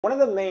One of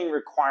the main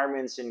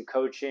requirements in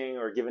coaching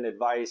or giving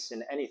advice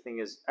in anything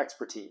is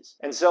expertise.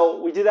 And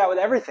so we do that with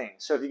everything.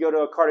 So if you go to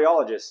a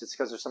cardiologist, it's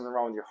because there's something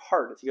wrong with your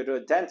heart. If you go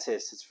to a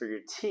dentist, it's for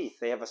your teeth.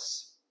 They have a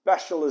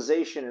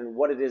specialization in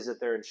what it is that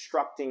they're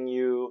instructing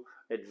you,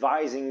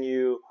 advising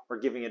you, or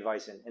giving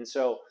advice in. And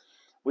so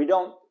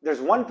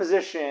there's one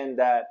position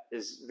that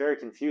is very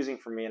confusing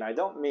for me, and I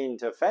don't mean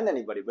to offend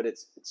anybody, but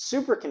it's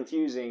super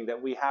confusing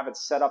that we have it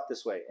set up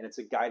this way, and it's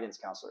a guidance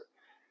counselor.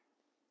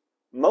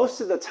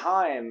 Most of the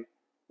time,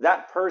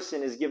 that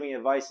person is giving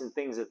advice in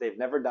things that they've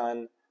never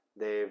done,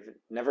 they've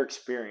never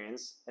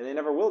experienced, and they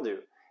never will do.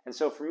 And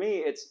so for me,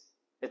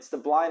 it's the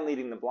blind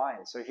leading the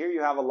blind. So here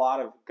you have a lot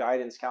of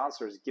guidance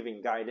counselors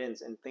giving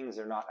guidance in things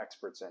they're not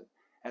experts in.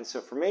 And so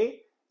for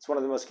me, it's one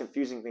of the most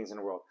confusing things in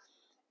the world.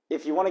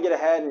 If you want to get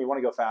ahead and you want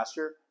to go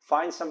faster,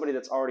 find somebody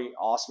that's already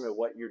awesome at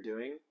what you're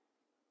doing,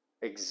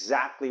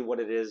 exactly what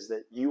it is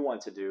that you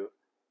want to do,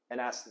 and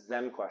ask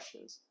them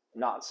questions,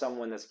 not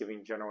someone that's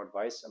giving general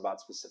advice about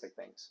specific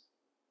things.